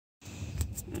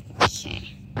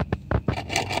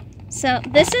Okay. So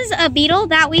this is a beetle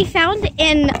that we found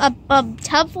in a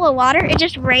tub full of water. It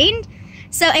just rained.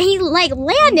 So, and he like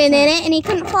landed in it and he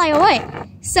couldn't fly away.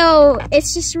 So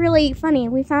it's just really funny.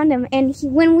 We found him, and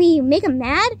when we make him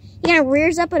mad, he kind of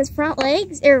rears up on his front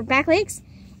legs or back legs,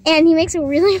 and he makes a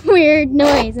really weird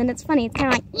noise, and it's funny. It's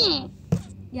kind of like,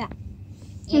 yeah.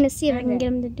 I'm gonna see if I can get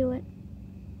him to do it.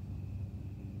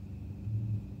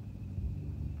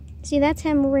 See, that's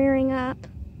him rearing up.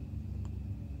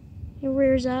 He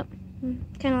rears up,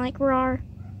 kind of like roar.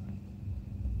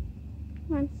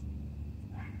 Come on.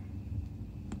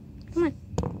 Come on.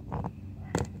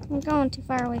 I'm going too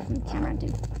far away from the camera,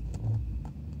 dude.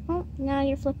 Oh, now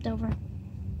you're flipped over.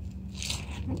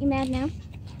 Aren't you mad now?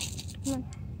 Come on.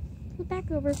 Flip back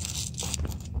over.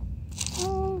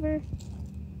 Over.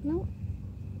 Nope.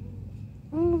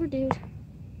 Over, dude.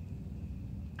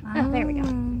 Oh, there we go.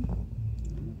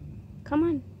 Come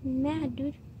on. You're mad,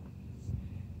 dude.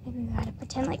 Maybe we gotta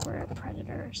pretend like we're a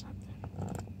predator or something.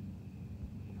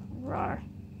 Roar.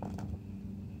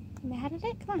 Mad at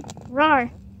it? Come on.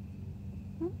 Roar.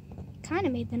 Well, kind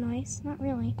of made the noise. Not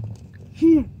really.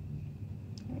 There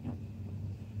we go.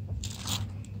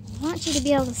 I want you to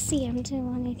be able to see him too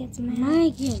when he gets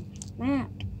mad. Mac.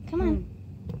 Come on.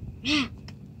 Mac.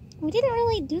 We didn't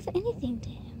really do anything to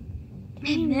him. I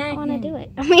didn't want to do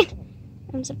it. I mean,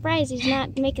 I'm surprised he's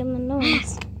not making the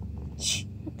noise.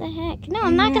 What the heck? No,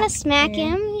 I'm not going to smack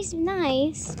him. He's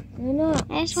nice.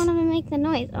 I just want him to make the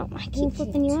noise. Oh, I keep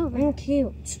flipping you over. I'm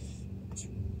cute.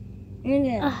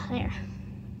 Oh, there.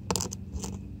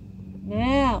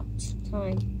 Now it's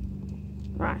time.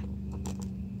 Roar.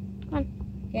 Come on.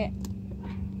 Get.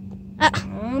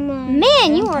 Come on.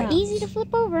 Man, you are easy to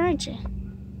flip over, aren't you?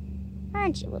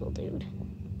 Aren't you, little dude?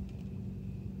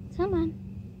 Come on.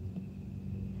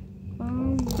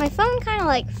 My phone kind of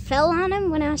like fell on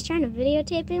him when I was trying to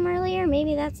videotape him earlier.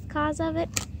 Maybe that's the cause of it.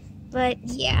 But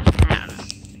yeah, I don't know.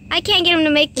 I can't get him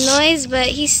to make the noise, but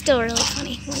he's still really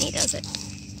funny when he does it.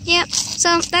 Yep,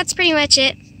 so that's pretty much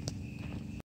it.